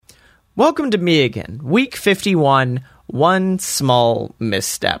Welcome to me again. Week 51, one small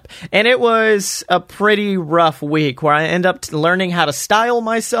misstep. And it was a pretty rough week where I end up learning how to style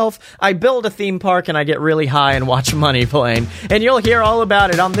myself. I build a theme park and I get really high and watch Money Plane. And you'll hear all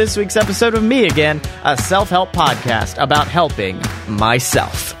about it on this week's episode of Me Again, a self-help podcast about helping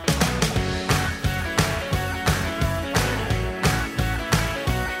myself.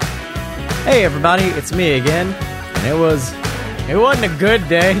 Hey everybody, it's me again. And it wasn't a good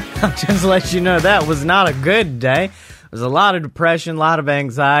day. I'll just let you know that was not a good day. There was a lot of depression, a lot of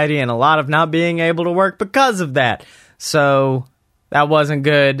anxiety, and a lot of not being able to work because of that. So that wasn't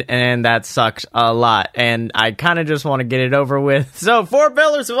good, and that sucked a lot. And I kind of just want to get it over with. So 4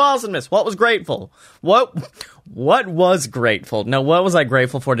 pillars of awesomeness. What was grateful? What was grateful? No, what was I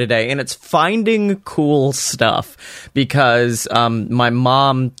grateful for today? And it's finding cool stuff. Because my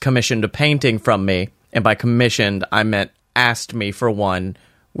mom commissioned a painting from me. And by commissioned, I meant asked me for one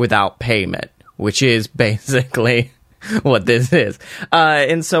without payment, which is basically what this is.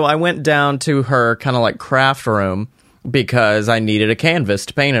 And so I went down to her kind of like craft room because I needed a canvas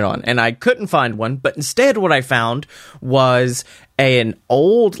to paint it on. And I couldn't find one, but instead what I found was an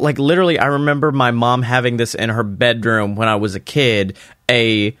old, like literally I remember my mom having this in her bedroom when I was a kid,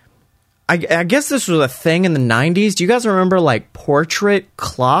 I guess this was a thing in the 90s. Do you guys remember like portrait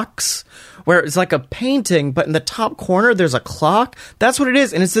clocks? Where it's like a painting, but in the top corner, there's a clock. That's what it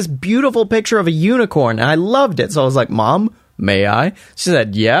is. And it's this beautiful picture of a unicorn. And I loved it. So I was like, Mom, may I? She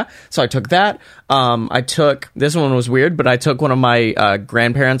said, yeah. So I took that. This one was weird, but I took one of my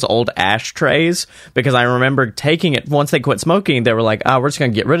grandparents' old ashtrays because I remember taking it. Once they quit smoking, they were like, we're just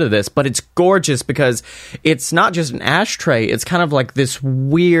going to get rid of this. But it's gorgeous because it's not just an ashtray. It's kind of like this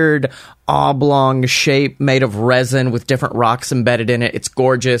weird oblong shape made of resin with different rocks embedded in it. It's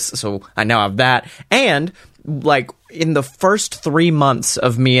gorgeous. So I now have that. And like in the first 3 months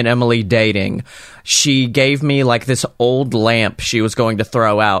of me and Emily dating, she gave me like this old lamp she was going to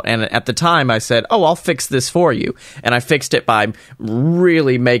throw out. And at the time I said, I'll fix this for you. And I fixed it by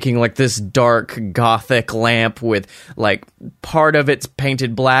really making like this dark gothic lamp with like part of it's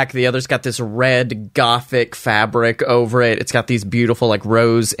painted black. The other's got this red gothic fabric over it. It's got these beautiful like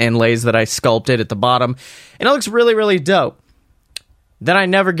rose inlays that I sculpted at the bottom. And it looks really, really dope. Then I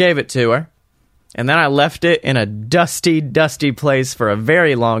never gave it to her. And then I left it in a dusty, dusty place for a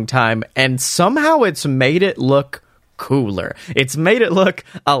very long time, and somehow it's made it look cooler. It's made it look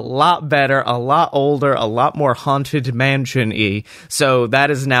a lot better, a lot older, a lot more haunted mansion-y. So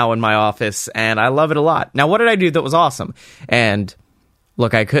that is now in my office, and I love it a lot. Now, what did I do that was awesome? And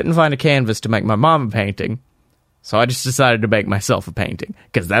look, I couldn't find a canvas to make my mom a painting, so I just decided to make myself a painting,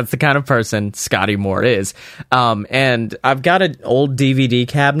 because that's the kind of person Scotty Moore is. And I've got an old DVD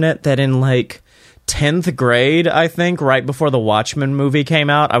cabinet that in like 10th grade, I think, right before the Watchmen movie came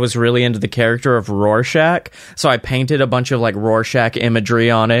out, I was really into the character of Rorschach. So I painted a bunch of like Rorschach imagery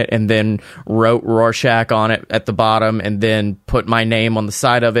on it and then wrote Rorschach on it at the bottom and then put my name on the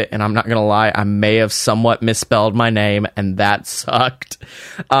side of it. And I'm not going to lie, I may have somewhat misspelled my name, and that sucked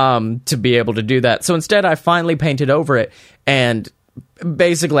to be able to do that. So instead, I finally painted over it, and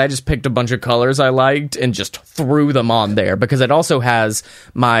basically I just picked a bunch of colors I liked and just threw them on there, because it also has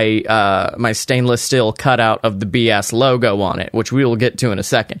my my stainless steel cutout of the BS logo on it, which we will get to in a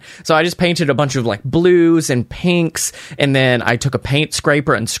second. So I just painted a bunch of like blues and pinks, and then I took a paint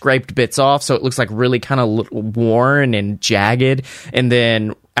scraper and scraped bits off so it looks like really kind of worn and jagged. And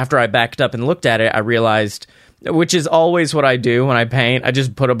then after I backed up and looked at it, I realized, which is always what I do when I paint, I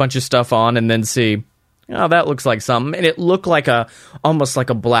just put a bunch of stuff on and then see, oh, that looks like something. And it looked like almost like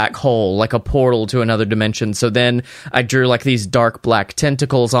a black hole, like a portal to another dimension. So then I drew like these dark black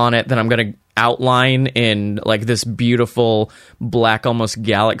tentacles on it that I'm going to outline in like this beautiful black, almost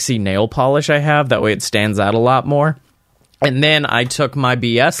galaxy nail polish I have. That way it stands out a lot more. And then I took my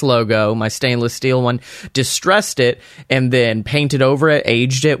BS logo, my stainless steel one, distressed it, and then painted over it,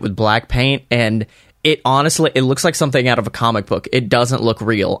 aged it with black paint, and it honestly, it looks like something out of a comic book. It doesn't look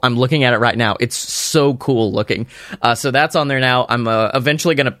real. I'm looking at it right now. It's so cool looking. So that's on there now. I'm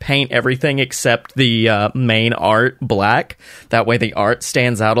eventually going to paint everything except the main art black. That way the art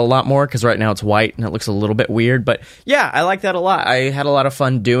stands out a lot more, because right now it's white and it looks a little bit weird. But yeah, I like that a lot. I had a lot of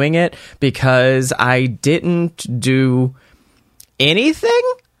fun doing it because I didn't do anything.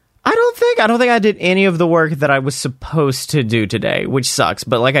 I don't think I did any of the work that I was supposed to do today, which sucks.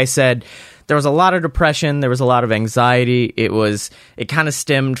 But like I said, there was a lot of depression. There was a lot of anxiety. It kind of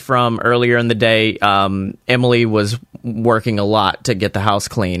stemmed from earlier in the day. Emily was working a lot to get the house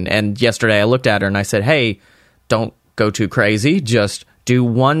clean. And yesterday I looked at her and I said, hey, don't go too crazy. Just do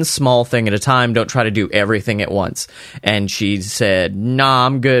one small thing at a time. Don't try to do everything at once. And she said, nah,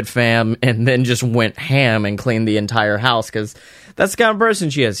 I'm good, fam. And then just went ham and cleaned the entire house, because that's the kind of person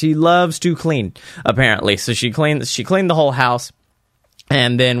she is. She loves to clean, apparently. So she cleaned the whole house,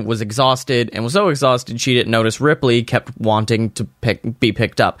 and then was exhausted, and was so exhausted she didn't notice Ripley kept wanting to be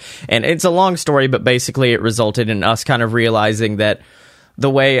picked up. And it's a long story, but basically it resulted in us kind of realizing that the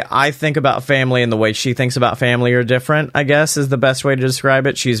way I think about family and the way she thinks about family are different, I guess, is the best way to describe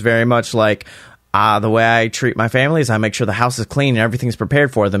it. She's very much like, the way I treat my family is I make sure the house is clean and everything's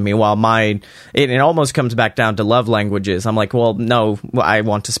prepared for them. Meanwhile, it almost comes back down to love languages. I'm like, well, no, I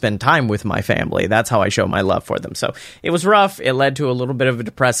want to spend time with my family. That's how I show my love for them. So it was rough. It led to a little bit of a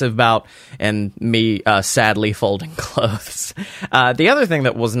depressive bout and me sadly folding clothes. The other thing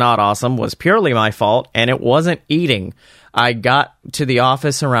that was not awesome was purely my fault, and it wasn't eating. I got to the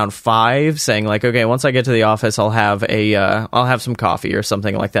office around 5, saying like, okay, once I get to the office, I'll have some coffee or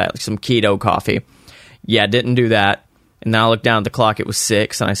something like that, like some keto coffee. Yeah, didn't do that. And then I looked down at the clock, it was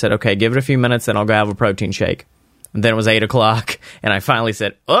 6, and I said, okay, give it a few minutes, then I'll go have a protein shake. And then it was 8 o'clock, and I finally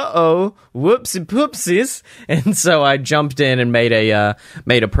said, uh-oh, whoopsie poopsies. And so I jumped in and made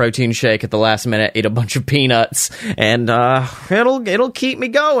a protein shake at the last minute, ate a bunch of peanuts, and it'll keep me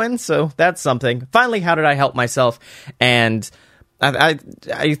going, so that's something. Finally, how did I help myself? And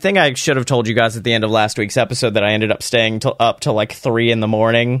I think I should have told you guys at the end of last week's episode that I ended up staying up till like 3 in the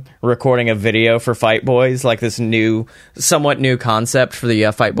morning recording a video for Fight Boys, like this somewhat new concept for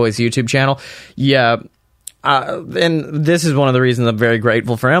the Fight Boys YouTube channel. Yeah. And this is one of the reasons I'm very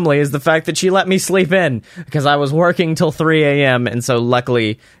grateful for Emily, is the fact that she let me sleep in, because I was working till 3 a.m. And so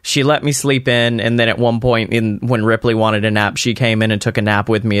luckily she let me sleep in. And then at one point when Ripley wanted a nap, she came in and took a nap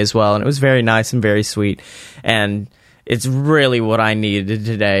with me as well. And it was very nice and very sweet. And it's really what I needed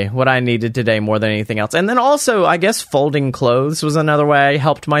today more than anything else. And then also, I guess folding clothes was another way I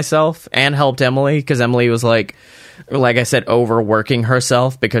helped myself and helped Emily, because Emily was like I said, overworking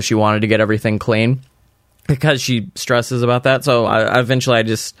herself because she wanted to get everything clean, because she stresses about that. So I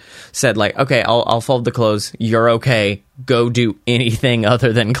just said like, okay, I'll fold the clothes. You're okay. Go do anything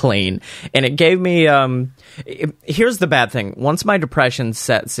other than clean. And it gave me, here's the bad thing. Once my depression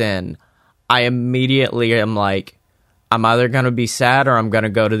sets in, I immediately am like, I'm either going to be sad or I'm going to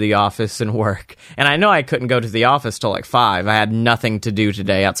go to the office and work. And I know I couldn't go to the office till like 5. I had nothing to do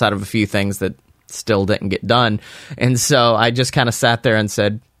today outside of a few things that still didn't get done. And so I just kind of sat there and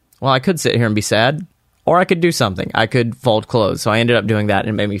said, well, I could sit here and be sad, or I could do something. I could fold clothes. So I ended up doing that, and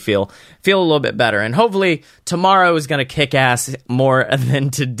it made me feel a little bit better. And hopefully tomorrow is going to kick ass more than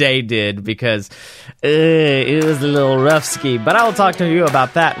today did, because it was a little rough ski. But I will talk to you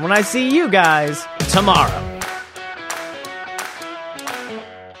about that when I see you guys tomorrow.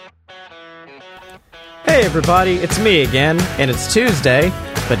 Hey everybody, it's me again, and it's Tuesday,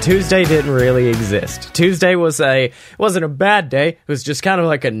 but Tuesday didn't really exist. Tuesday wasn't a bad day, it was just kind of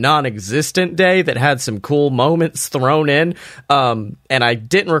like a non-existent day that had some cool moments thrown in, and I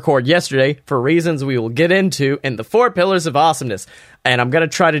didn't record yesterday for reasons we will get into in the 4 Pillars of Awesomeness, and I'm going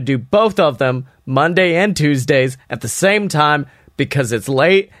to try to do both of them, Monday and Tuesdays, at the same time, because it's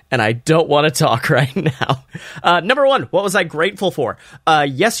late and I don't want to talk right now. Number 1, what was I grateful for?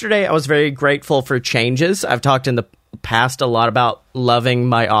 Yesterday, I was very grateful for changes. I've talked in the past a lot about loving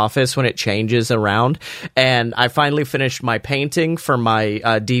my office when it changes around. And I finally finished my painting for my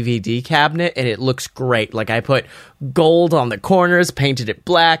DVD cabinet, and it looks great. Like, I put gold on the corners, painted it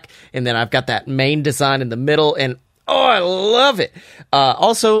black, and then I've got that main design in the middle, and oh, I love it.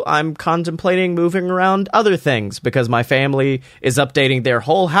 Also, I'm contemplating moving around other things because my family is updating their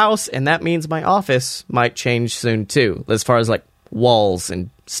whole house, and that means my office might change soon too, as far as like walls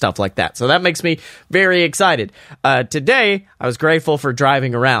and stuff like that. So that makes me very excited. Today, I was grateful for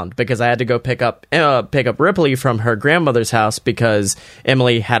driving around because I had to go pick up Ripley from her grandmother's house because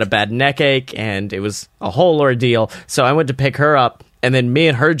Emily had a bad neck ache, and it was a whole ordeal. So I went to pick her up. And then me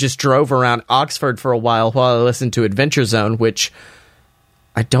and her just drove around Oxford for a while I listened to Adventure Zone, which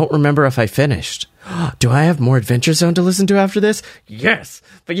I don't remember if I finished. Do I have more Adventure Zone to listen to after this? Yes!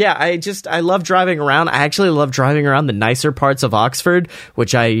 But yeah, I love driving around. I actually love driving around the nicer parts of Oxford,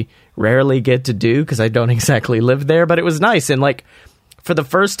 which I rarely get to do because I don't exactly live there. But it was nice. And like, for the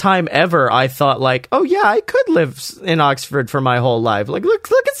first time ever, I thought like, oh yeah, I could live in Oxford for my whole life. Like, look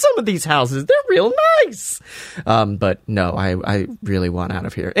at some of these houses. They're real nice. But no, I really want out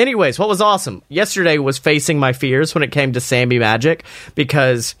of here. Anyways, what was awesome? Yesterday was facing my fears when it came to Sammy Magic,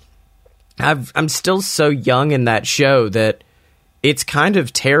 because I'm still so young in that show that it's kind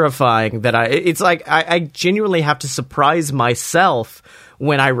of terrifying that it's like I genuinely have to surprise myself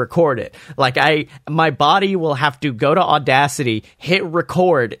when I record it. Like my body will have to go to Audacity, hit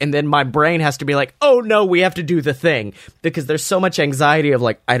record, and then my brain has to be like, oh no, we have to do the thing. Because there's so much anxiety of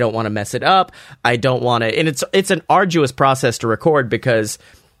like, I don't want to mess it up. I don't want to, and it's an arduous process to record because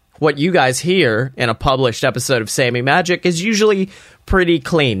what you guys hear in a published episode of Sammy Magic is usually pretty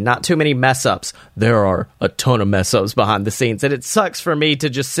clean, not too many mess ups. There are a ton of mess ups behind the scenes, and it sucks for me to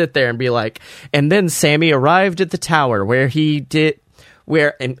just sit there and be like, and then Sammy arrived at the tower where he did,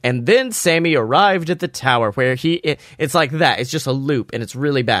 and then Sammy arrived at the tower where it's like that. It's just a loop, and it's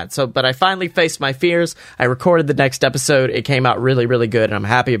really bad. So, but I finally faced my fears. I recorded the next episode. It came out really, really good, and I'm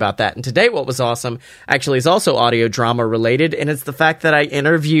happy about that. And today, what was awesome, actually, is also audio drama related, and it's the fact that I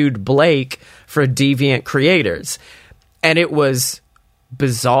interviewed Blake for Deviant Creators. And it was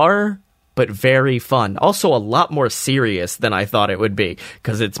bizarre, but very fun. Also a lot more serious than I thought it would be,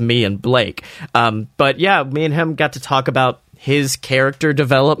 because it's me and Blake. But yeah, me and him got to talk about his character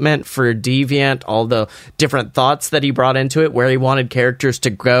development for Deviant, all the different thoughts that he brought into it, where he wanted characters to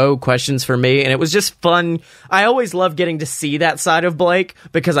go, questions for me, and it was just fun. I always love getting to see that side of Blake,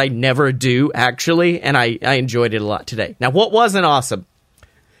 because I never do, actually, and I enjoyed it a lot today. Now, what wasn't awesome?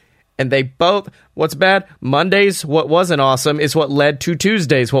 And they both, what's bad? Mondays, what wasn't awesome, is what led to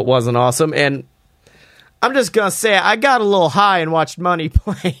Tuesdays, what wasn't awesome, and I'm just gonna say, I got a little high and watched Money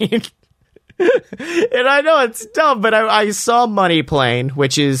Plane. And I know it's dumb, but I saw Money Plane,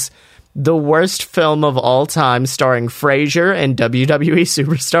 which is the worst film of all time, starring Frasier and WWE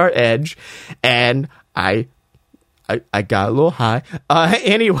superstar Edge, and I got a little high.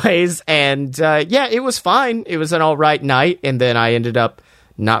 Anyways, and yeah, it was fine. It was an all right night, and then I ended up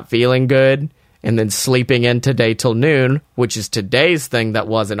not feeling good, and then sleeping in today till noon, which is today's thing that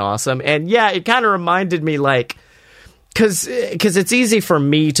wasn't awesome. And yeah, it kind of reminded me, like, because it's easy for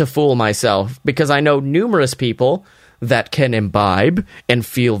me to fool myself, because I know numerous people that can imbibe and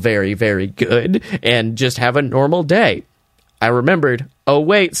feel very, very good and just have a normal day. I remembered, oh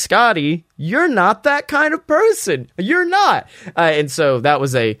wait, Scotty, you're not that kind of person. You're not. And so that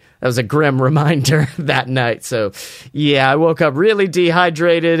was a grim reminder that night. So yeah, I woke up really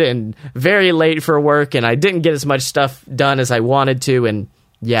dehydrated and very late for work, and I didn't get as much stuff done as I wanted to, and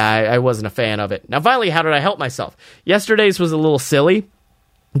yeah, I wasn't a fan of it. Now, finally, how did I help myself? Yesterday's was a little silly,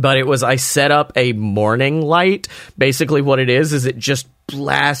 but I set up a morning light. Basically, what it is it just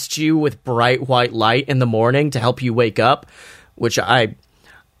blasts you with bright white light in the morning to help you wake up, which,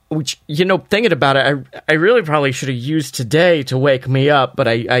 you know, thinking about it, I really probably should have used today to wake me up, but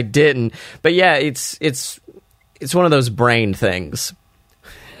I didn't. But yeah, it's one of those brain things.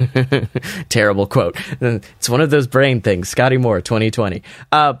 Terrible quote. It's one of those brain things. Scotty Moore, 2020.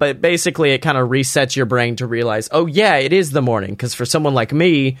 But basically, it kind of resets your brain to realize, oh yeah, it is the morning. Because for someone like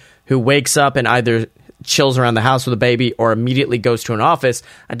me, who wakes up and either chills around the house with a baby or immediately goes to an office,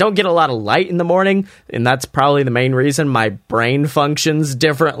 I don't get a lot of light in the morning, and that's probably the main reason my brain functions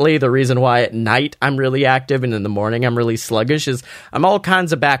differently. The reason why at night I'm really active and in the morning I'm really sluggish is I'm all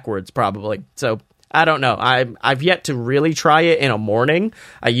kinds of backwards, probably. So I don't know. I've yet to really try it in a morning.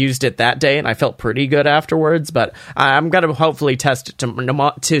 I used it that day, and I felt pretty good afterwards, but I'm going to hopefully test it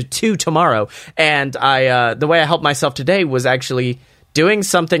to tomorrow. And the way I helped myself today was actually doing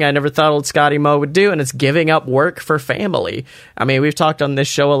something I never thought old Scotty Mo would do, and it's giving up work for family. I mean, we've talked on this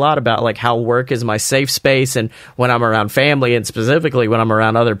show a lot about like how work is my safe space, and when I'm around family, and specifically when I'm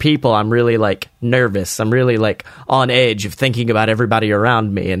around other people, I'm really like nervous. I'm really like on edge of thinking about everybody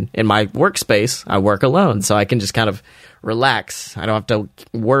around me. And in my workspace, I work alone, so I can just kind of relax. I don't have to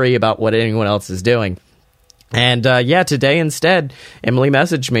worry about what anyone else is doing. And yeah, today instead, Emily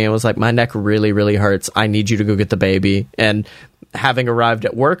messaged me and was like, my neck really, really hurts. I need you to go get the baby. And having arrived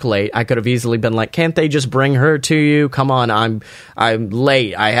at work late, I could have easily been like, can't they just bring her to you? Come on, I'm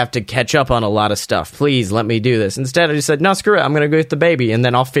late. I have to catch up on a lot of stuff. Please let me do this. Instead, I just said, no, screw it. I'm going to go get the baby, and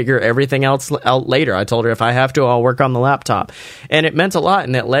then I'll figure everything else out later. I told her if I have to, I'll work on the laptop. And it meant a lot,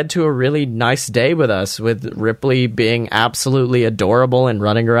 and it led to a really nice day with us, with Ripley being absolutely adorable and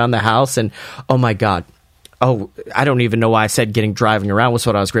running around the house. And oh my God. Oh, I don't even know why I said driving around was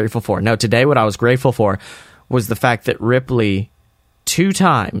what I was grateful for. No, today what I was grateful for was the fact that Ripley 2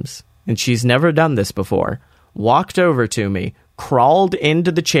 times, and she's never done this before, walked over to me, crawled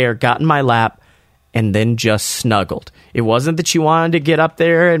into the chair, got in my lap, and then just snuggled. It wasn't that she wanted to get up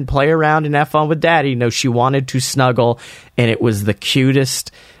there and play around and have fun with Daddy. No, she wanted to snuggle, and it was the cutest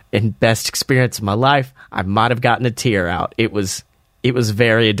and best experience of my life. I might have gotten a tear out. It was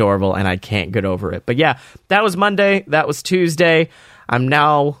very adorable, and I can't get over it. But yeah, that was Monday. That was Tuesday. I'm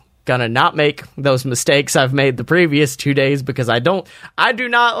now gonna not make those mistakes I've made the previous 2 days because I do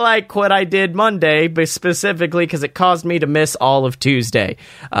not like what I did Monday, but specifically because it caused me to miss all of Tuesday.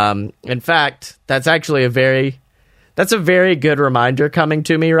 In fact, that's actually a very good reminder coming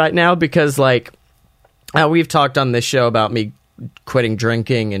to me right now because, like, we've talked on this show about me quitting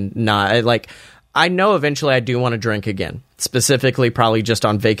drinking and not, like, I know eventually I do want to drink again, specifically probably just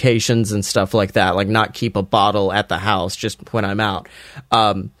on vacations and stuff like that, like not keep a bottle at the house just when I'm out.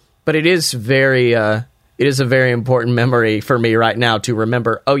 But it is a very important memory for me right now to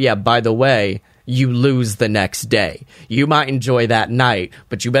remember, oh yeah, by the way, you lose the next day. You might enjoy that night,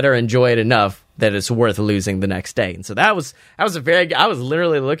 but you better enjoy it enough that it's worth losing the next day. And so I was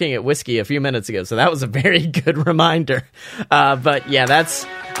literally looking at whiskey a few minutes ago, so that was a very good reminder. But yeah,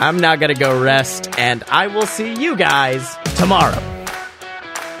 I'm now gonna go rest, and I will see you guys tomorrow.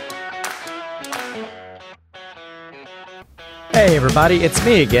 Hey everybody, it's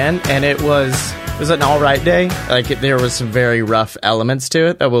me again, and it was an alright day. Like, there was some very rough elements to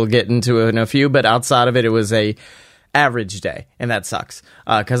it that we'll get into in a few, but outside of it, it was a average day, and that sucks,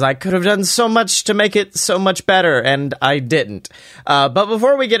 because I could have done so much to make it so much better, and I didn't. But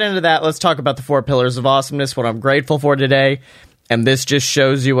before we get into that, let's talk about the 4 pillars of awesomeness, what I'm grateful for today, and this just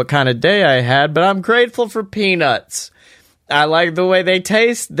shows you what kind of day I had, but I'm grateful for peanuts. I like the way they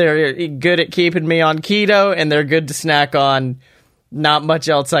taste, they're good at keeping me on keto, and they're good to snack on. Not much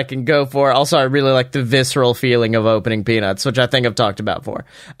else I can go for. Also, I really like the visceral feeling of opening peanuts, which I think I've talked about before.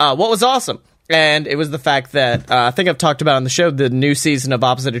 What was awesome? And it was the fact that, I think I've talked about on the show, the new season of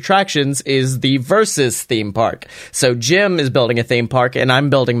Opposite Attractions is the Versus theme park. So Jim is building a theme park, and I'm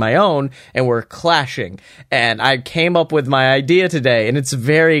building my own, and we're clashing. And I came up with my idea today, and it's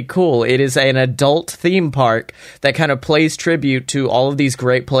very cool. It is an adult theme park that kind of plays tribute to all of these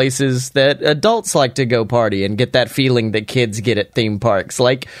great places that adults like to go party and get that feeling that kids get at theme parks.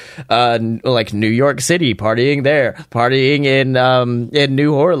 Like New York City, partying there, partying in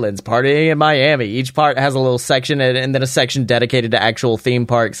New Orleans, partying in Miami. Each part has a little section and then a section dedicated to actual theme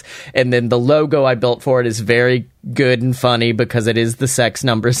parks. And then the logo I built for it is very good and funny because it is the sex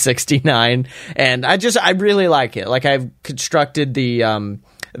number 69. And I really like it. Like, I've constructed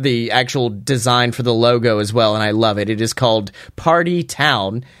the actual design for the logo as well, and I love it. It is called Party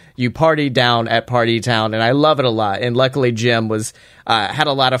Town. You party down at Party Town, and I love it a lot. And luckily, Jim had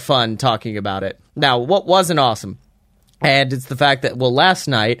a lot of fun talking about it. Now, what wasn't awesome? And it's the fact that, last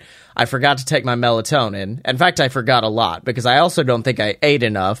night, I forgot to take my melatonin. In fact, I forgot a lot, because I also don't think I ate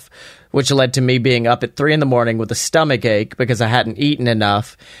enough, which led to me being up at 3 a.m. with a stomach ache because I hadn't eaten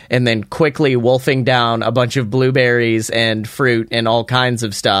enough, and then quickly wolfing down a bunch of blueberries and fruit and all kinds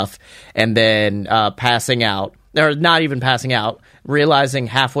of stuff, and then passing out. Or not even passing out, realizing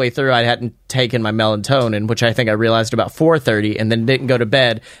halfway through I hadn't taken my melatonin, which I think I realized about 4:30, and then didn't go to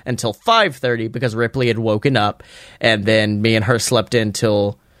bed until 5:30 because Ripley had woken up, and then me and her slept in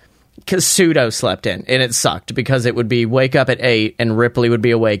till pseudo slept in, and it sucked because it would be wake up at 8 and Ripley would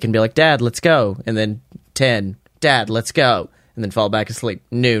be awake and be like, Dad, let's go, and then 10, Dad, let's go, and then fall back asleep.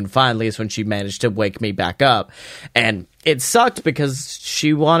 Noon finally is when she managed to wake me back up, and it sucked because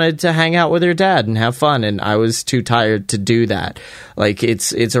she wanted to hang out with her dad and have fun, and I was too tired to do that. Like,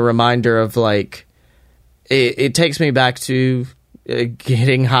 it's a reminder of, like, it takes me back to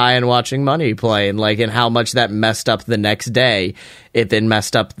getting high and watching Money play, and like, and how much that messed up the next day. It then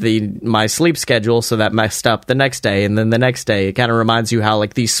messed up my sleep schedule, so that messed up the next day, and then the next day. It kind of reminds you how,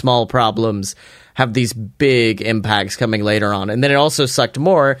 like, these small problems have these big impacts coming later on. And then it also sucked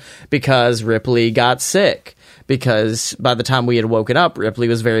more because Ripley got sick. Because by the time we had woken up, Ripley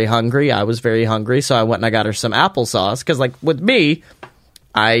was very hungry. I was very hungry, so I went and I got her some applesauce. Because, like, with me,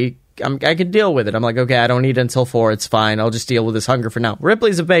 I could deal with it. I'm like, okay, I don't eat until 4. It's fine. I'll just deal with this hunger for now.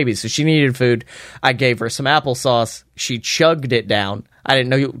 Ripley's a baby, so she needed food. I gave her some applesauce. She chugged it down. I didn't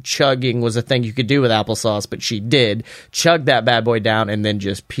know chugging was a thing you could do with applesauce, but she did. Chugged that bad boy down and then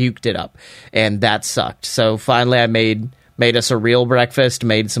just puked it up. And that sucked. So finally I made us a real breakfast,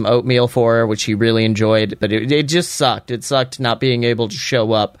 made some oatmeal for her, which she really enjoyed, but it just sucked. It sucked not being able to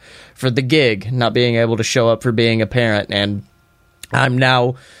show up for the gig, not being able to show up for being a parent, and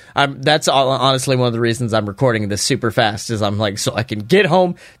that's honestly one of the reasons I'm recording this super fast, is I'm like, so I can get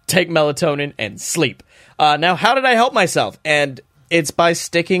home, take melatonin, and sleep. Now, how did I help myself? And it's by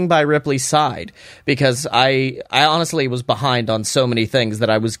sticking by Ripley's side, because I honestly was behind on so many things that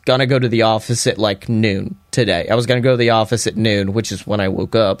I was going to go to the office at like noon today. I was going to go to the office at noon, which is when I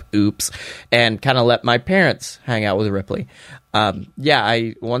woke up, oops, and kind of let my parents hang out with Ripley.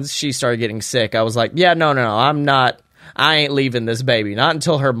 Once she started getting sick, I was like, yeah, no, I'm not I ain't leaving this baby, not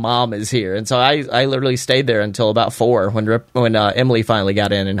until her mom is here. And so I literally stayed there until about 4 when Emily finally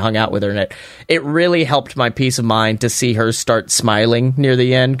got in and hung out with her. And it really helped my peace of mind to see her start smiling near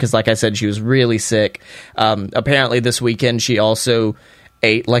the end, because like I said, she was really sick. Apparently this weekend she also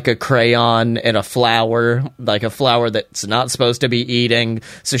ate like a crayon and a flower, like a flower that's not supposed to be eating.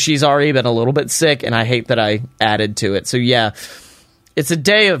 So she's already been a little bit sick, and I hate that I added to it. So yeah, it's a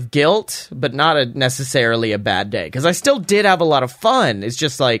day of guilt, but not necessarily a bad day, because I still did have a lot of fun. It's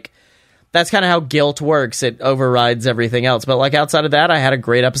just like, that's kind of how guilt works. It overrides everything else. But like outside of that, I had a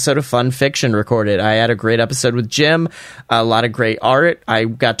great episode of Fun Fiction recorded. I had a great episode with Jim, a lot of great art. I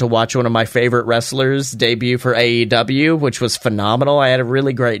got to watch one of my favorite wrestlers debut for AEW, which was phenomenal. I had a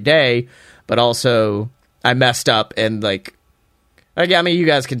really great day, but also I messed up, and like I mean, you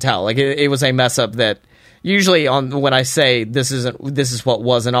guys can tell, like it was a mess up that usually when I say this is what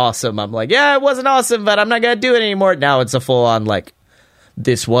wasn't awesome, I'm like, yeah, it wasn't awesome, but I'm not going to do it anymore. Now it's a full on like,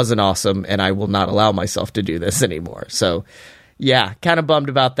 this wasn't awesome, and I will not allow myself to do this anymore. So, yeah, kind of bummed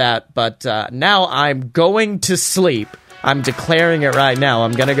about that. But now I'm going to sleep. I'm declaring it right now.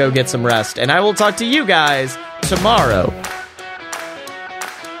 I'm going to go get some rest, and I will talk to you guys tomorrow.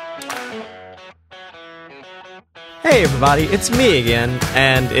 Hey, everybody, it's me again,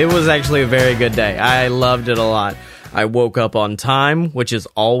 and it was actually a very good day. I loved it a lot. I woke up on time, which is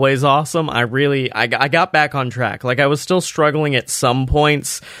always awesome. I got back on track. Like, I was still struggling at some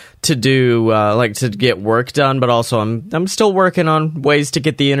points to do, to get work done, but also I'm still working on ways to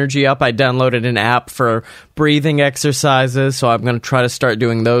get the energy up. I downloaded an app for breathing exercises, so I'm going to try to start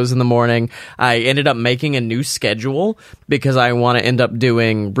doing those in the morning. I ended up making a new schedule because I want to end up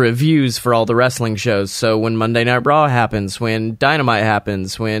doing reviews for all the wrestling shows. So when Monday Night Raw happens, when Dynamite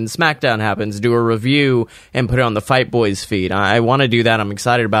happens, when SmackDown happens, do a review and put it on the Fight Boys feed. I want to do that. I'm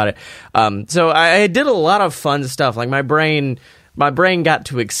excited about it. So I did a lot of fun stuff. Like, my brain got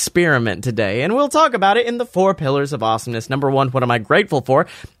to experiment today, and we'll talk about it in the 4 pillars of awesomeness. Number 1, what am I grateful for?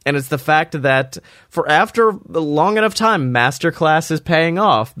 And it's the fact that after a long enough time, Masterclass is paying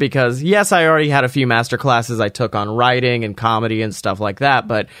off, because yes, I already had a few Masterclasses I took on writing and comedy and stuff like that,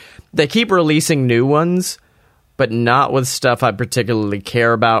 but they keep releasing new ones, but not with stuff I particularly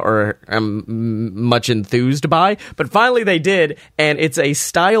care about or am much enthused by. But finally they did, and it's a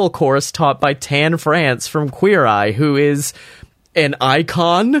style course taught by Tan France from Queer Eye, who is an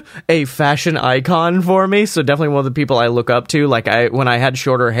icon, a fashion icon for me. So definitely one of the people I look up to. Like, when I had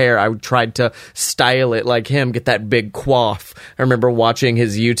shorter hair, I tried to style it like him, get that big coif. I remember watching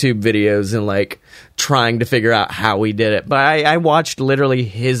his YouTube videos and like trying to figure out how he did it. But I watched literally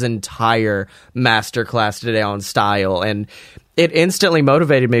his entire masterclass today on style, and it instantly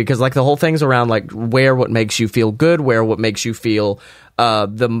motivated me, because like the whole thing's around like wear what makes you feel good, wear what makes you feel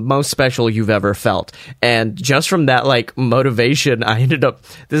the most special you've ever felt. And just from that like motivation, I ended up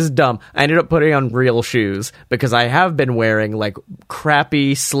putting on real shoes, because I have been wearing like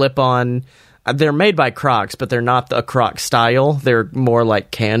crappy slip-on. They're made by Crocs, but they're not the Croc style. They're more like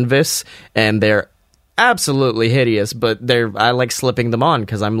canvas, and they're absolutely hideous, but I like slipping them on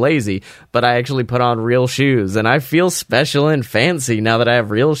because I'm lazy. But I actually put on real shoes, and I feel special and fancy now that I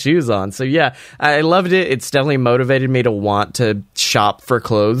have real shoes on. So yeah, I loved it. It's definitely motivated me to want to shop for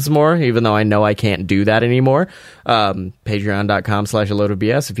clothes more, even though I know I can't do that anymore.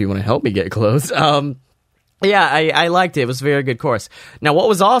 Patreon.com/AloadofBS if you want to help me get clothes. Yeah, I liked it. It was a very good course. Now, what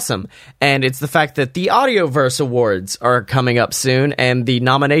was awesome, and it's the fact that the Audioverse Awards are coming up soon, and the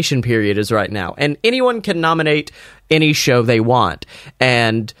nomination period is right now. And anyone can nominate any show they want.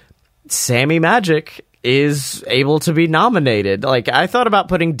 And Sammy Magic is able to be nominated. Like, I thought about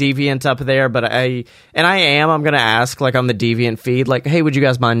putting Deviant up there, but I'm going to ask, like, on the Deviant feed, like, hey, would you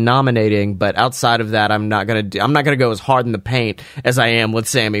guys mind nominating? But outside of that, I'm not going to go as hard in the paint as I am with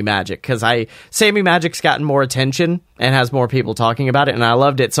Sammy Magic, because Sammy Magic's gotten more attention and has more people talking about it, and I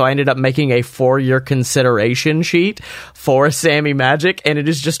loved it. So I ended up making a for-your consideration sheet for Sammy Magic, and it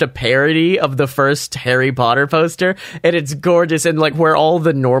is just a parody of the first Harry Potter poster, and it's gorgeous. And like, where all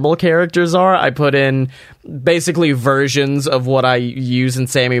the normal characters are, I put in basically versions of what I use in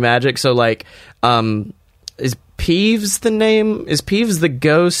Sammy Magic. So like, is Peeves the name? Is Peeves the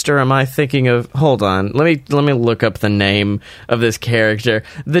ghost, or am I thinking of... Hold on. Let me look up the name of this character.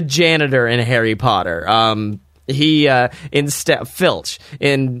 The janitor in Harry Potter. he instead Filch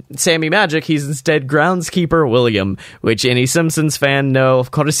in Sammy Magic, he's instead groundskeeper William, which any Simpsons fan know,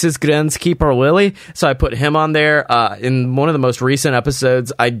 of course, is groundskeeper Willie. So I put him on there. In one of the most recent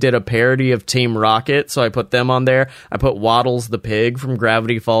episodes, I did a parody of Team Rocket, so I put them on there. I put Waddles the pig from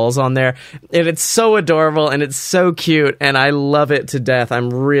Gravity Falls on there, and it's so adorable and it's so cute, and I love it to death. I'm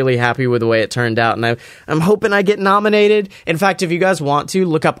really happy with the way it turned out, and I'm hoping I get nominated. In fact, if you guys want to,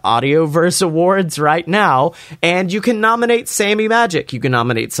 look up Audioverse Awards right now, and you can nominate Sammy Magic. You can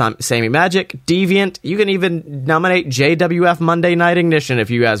nominate Sammy Magic, Deviant. You can even nominate JWF Monday Night Ignition if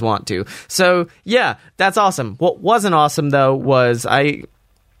you guys want to. So, yeah, that's awesome. What wasn't awesome, though, was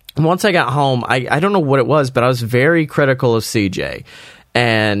once I got home, I don't know what it was, but I was very critical of CJ.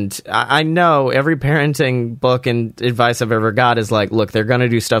 And I know every parenting book and advice I've ever got is like, look, they're going to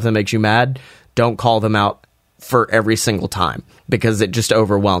do stuff that makes you mad. Don't call them out for every single time because it just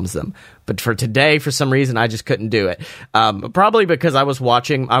overwhelms them. But for today, for some reason, I just couldn't do it. Probably because I was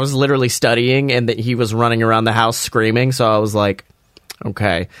literally studying and that he was running around the house screaming. So I was like,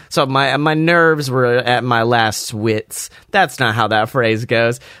 okay. So my nerves were at my last wits. That's not how that phrase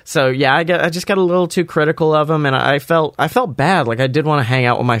goes. So yeah, I just got a little too critical of him, and I felt bad. Like I did want to hang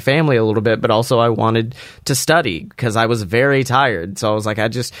out with my family a little bit, but also I wanted to study because I was very tired. So I was like, I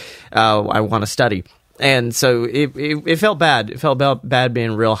want to study. And so it felt bad. It felt bad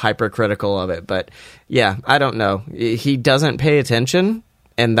being real hypercritical of it. But yeah, I don't know. He doesn't pay attention.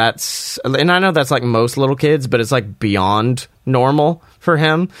 And I know that's like most little kids, but it's like beyond normal for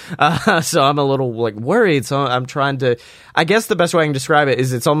him. So I'm a little like worried. So I'm trying to, I guess the best way I can describe it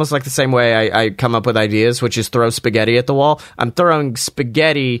is it's almost like the same way I come up with ideas, which is throw spaghetti at the wall. I'm throwing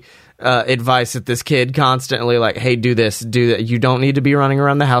spaghetti advice at this kid constantly, like, hey, do this, do that. You don't need to be running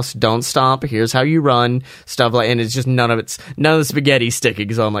around the house. Don't stomp. Here's how you run. Stuff like, and it's just none of the spaghetti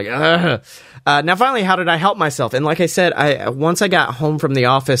sticking. So I'm like, ugh. Now, finally, how did I help myself? And like I said, once I got home from the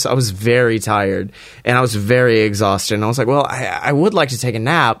office, I was very tired and I was very exhausted. And I was like, well, I would like to take a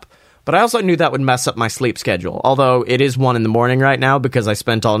nap, but I also knew that would mess up my sleep schedule. Although it is 1 a.m. right now because I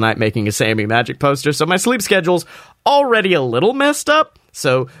spent all night making a Sammy Magic poster. So my sleep schedule's already a little messed up.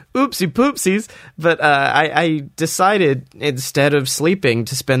 So, oopsie poopsies, but I decided instead of sleeping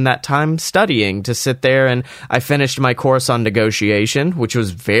to spend that time studying, to sit there, and I finished my course on negotiation, which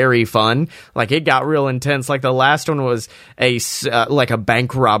was very fun. Like, it got real intense. Like, the last one was like a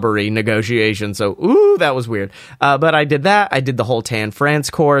bank robbery negotiation, so, ooh, that was weird. But I did that. I did the whole Tan France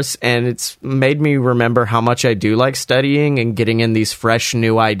course, and it's made me remember how much I do like studying and getting in these fresh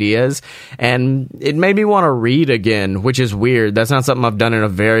new ideas, and it made me want to read again, which is weird. That's not something I've done in a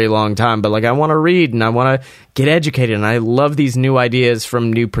very long time, but like I want to read and I want to get educated, and I love these new ideas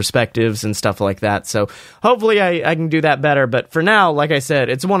from new perspectives and stuff like that. So hopefully I can do that better. But for now, like I said,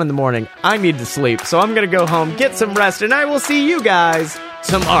 it's 1 a.m. I need to sleep, so I'm gonna go home, get some rest, and I will see you guys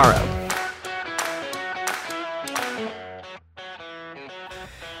tomorrow.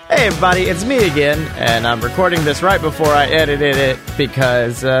 Hey everybody, it's me again, and I'm recording this right before I edited it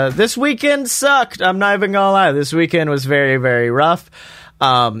because this weekend sucked. I'm not even gonna lie, this weekend was very, very rough.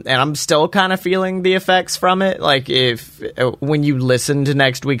 And I'm still kind of feeling the effects from it. Like, when you listen to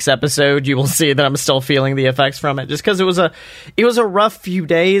next week's episode, you will see that I'm still feeling the effects from it. Just because it was a rough few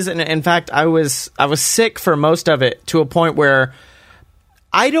days, and in fact, I was sick for most of it to a point where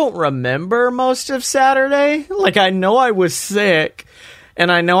I don't remember most of Saturday. Like, I know I was sick,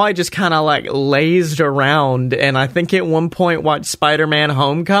 and I know I just kind of like lazed around, and I think at one point watched Spider-Man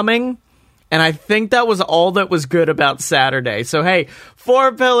Homecoming. And I think that was all that was good about Saturday. So, hey,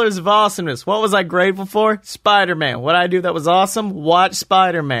 4 pillars of awesomeness. What was I grateful for? Spider-Man. What I do that was awesome? Watch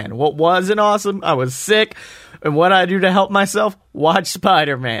Spider-Man. What wasn't awesome? I was sick. And what I do to help myself? Watch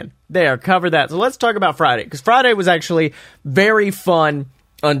Spider-Man. There, cover that. So let's talk about Friday. Because Friday was actually very fun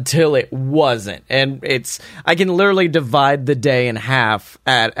until it wasn't. And I can literally divide the day in half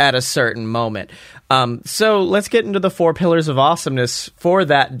at a certain moment. So let's get into the 4 pillars of awesomeness for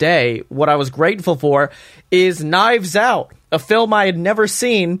that day. What I was grateful for is Knives Out, a film I had never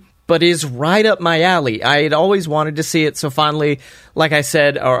seen, but is right up my alley. I had always wanted to see it, so finally, like I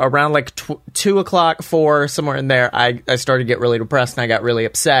said, around like 2 o'clock, 4, somewhere in there, I started to get really depressed and I got really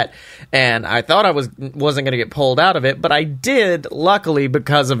upset, and I thought I wasn't going to get pulled out of it, but I did, luckily,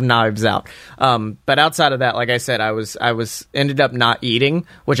 because of Knives Out. But outside of that, like I said, I ended up not eating,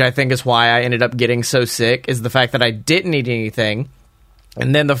 which I think is why I ended up getting so sick, is the fact that I didn't eat anything,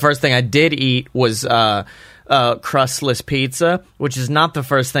 and then the first thing I did eat was crustless pizza, which is not the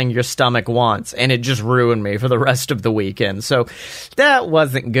first thing your stomach wants, and it just ruined me for the rest of the weekend. So that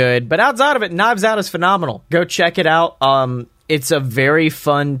wasn't good. But outside of it, Knives Out is phenomenal. Go check it out. it's a very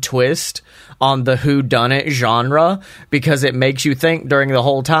fun twist on the whodunit genre, because it makes you think during the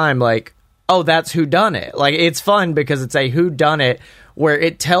whole time, like, oh, that's whodunit. Like, it's fun because it's a whodunit where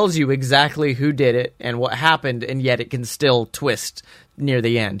it tells you exactly who did it and what happened, and yet it can still twist near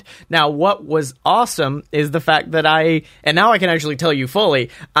the end. Now, what was awesome is the fact that and now I can actually tell you fully,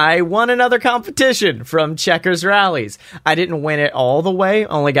 I won another competition from Checkers Rallies. I didn't win it all the way,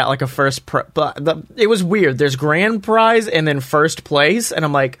 only got like a first, it was weird. There's grand prize and then first place, and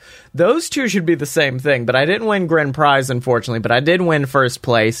I'm like, those two should be the same thing, but I didn't win grand prize, unfortunately, but I did win first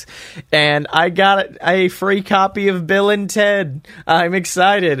place, and I got a free copy of Bill and Ted. I'm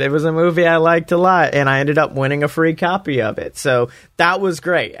excited. It was a movie I liked a lot, and I ended up winning a free copy of it, so that was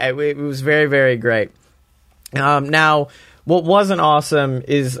great. It was very, very great. Now, what wasn't awesome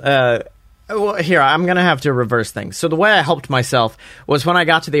is, here, I'm going to have to reverse things. So the way I helped myself was when I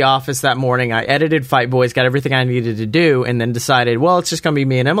got to the office that morning, I edited Fight Boys, got everything I needed to do, and then decided, well, it's just going to be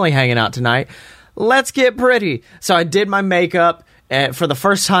me and Emily hanging out tonight. Let's get pretty. So I did my makeup for the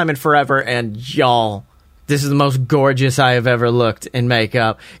first time in forever, and y'all, this is the most gorgeous I have ever looked in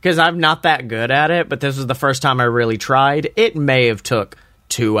makeup, because I'm not that good at it, but this was the first time I really tried. It may have took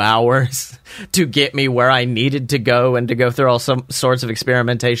 2 hours to get me where I needed to go and to go through all some sorts of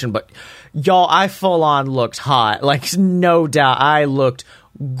experimentation, but y'all, I full on looked hot. Like, no doubt, I looked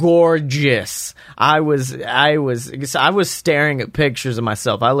gorgeous. I was staring at pictures of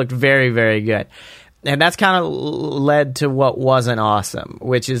myself. I looked very, very good. And that's kind of led to what wasn't awesome,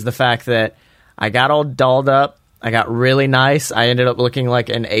 which is the fact that I got all dolled up. I got really nice. I ended up looking like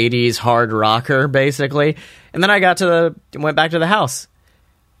an 80s hard rocker, basically. And then I went back to the house,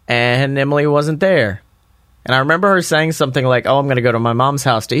 and Emily wasn't there. And I remember her saying something like, oh, I'm going to go to my mom's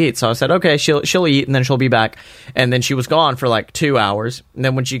house to eat. So I said, okay, she'll eat, and then she'll be back. And then she was gone for like 2 hours. And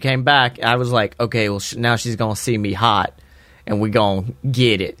then when she came back, I was like, okay, well, now she's going to see me hot, and we going to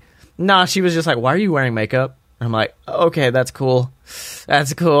get it. Nah, she was just like, why are you wearing makeup? I'm like, okay, that's cool.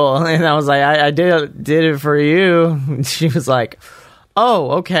 That's cool. And I was like, I did it for you. And she was like,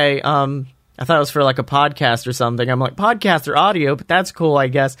 oh, okay. I thought it was for like a podcast or something. I'm like, podcast or audio, but that's cool, I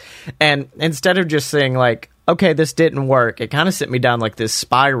guess. And instead of just saying like, okay, this didn't work, it kind of sent me down like this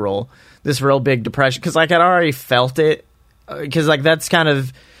spiral, this real big depression. Because like I'd already felt it. Because like that's kind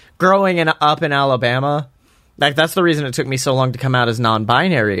of growing up in Alabama. Like, that's the reason it took me so long to come out as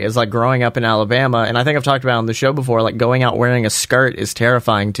non-binary, is like growing up in Alabama. And I think I've talked about it on the show before, like going out wearing a skirt is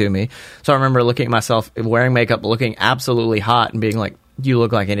terrifying to me. So I remember looking at myself wearing makeup, looking absolutely hot, and being like, you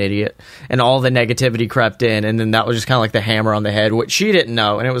look like an idiot. And all the negativity crept in. And then that was just kind of like the hammer on the head, which she didn't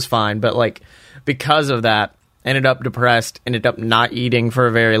know, and it was fine. But like, because of that, ended up depressed, ended up not eating for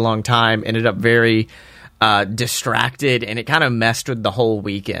a very long time, ended up very distracted, and it kind of messed with the whole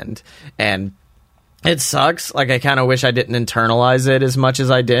weekend. And it sucks. Like, I kind of wish I didn't internalize it as much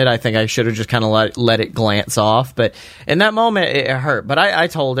as I did. I think I should have just kind of let it glance off. But in that moment, it hurt. But I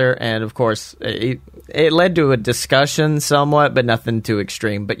told her, and of course, it led to a discussion somewhat, but nothing too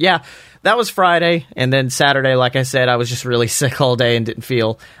extreme. But yeah, that was Friday. And then Saturday, like I said, I was just really sick all day and didn't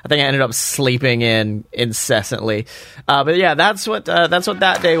feel. I think I ended up sleeping in incessantly. But yeah, that's what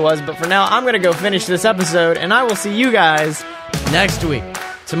that day was. But for now, I'm going to go finish this episode, and I will see you guys next week,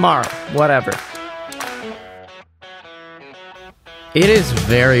 tomorrow, whatever. It is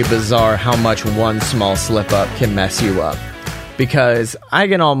very bizarre how much one small slip-up can mess you up, because I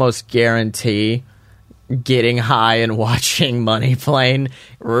can almost guarantee getting high and watching Money Plane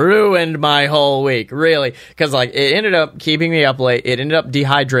ruined my whole week, really, because like it ended up keeping me up late. It ended up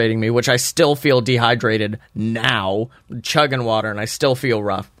dehydrating me, which I still feel dehydrated now, chugging water, and I still feel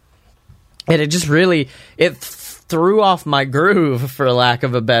rough. And it just really, it threw off my groove, for lack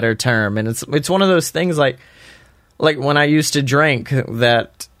of a better term, and it's one of those things like when I used to drink,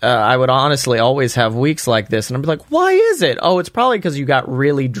 that I would honestly always have weeks like this, and I'd be like, why is it? Oh, it's probably because you got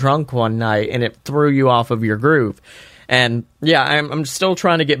really drunk one night, and it threw you off of your groove. And yeah, I'm still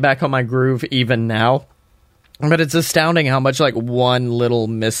trying to get back on my groove even now. But it's astounding how much, like, one little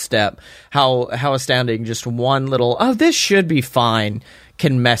misstep, how astounding just one little, oh, this should be fine,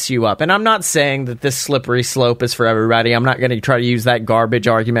 can mess you up. And I'm not saying that this slippery slope is for everybody. I'm not going to try to use that garbage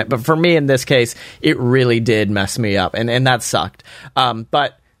argument. But for me, in this case, it really did mess me up. And that sucked.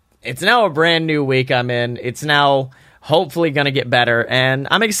 But it's now a brand new week I'm in. It's now hopefully going to get better, and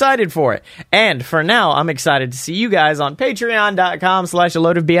I'm excited for it. And for now, I'm excited to see you guys on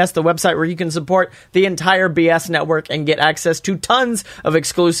patreon.com/AloadofBS, the website where you can support the entire BS network and get access to tons of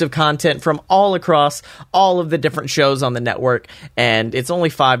exclusive content from all across all of the different shows on the network. And it's only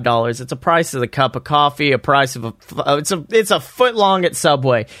 $5. It's a price of a cup of coffee, a price of it's a foot long at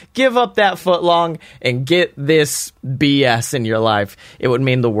Subway. Give up that foot long and get this BS in your life. It would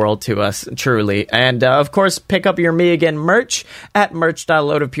mean the world to us, truly. And of course, pick up your Me Again merch at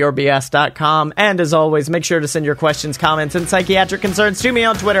merch.loadofpurebs.com. And as always, make sure to send your questions, comments, and psychiatric concerns to me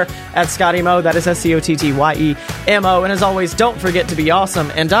on Twitter at ScottyMo. That is SCOTTYEMO. And as always, don't forget to be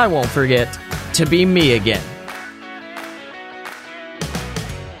awesome, and I won't forget to be me again.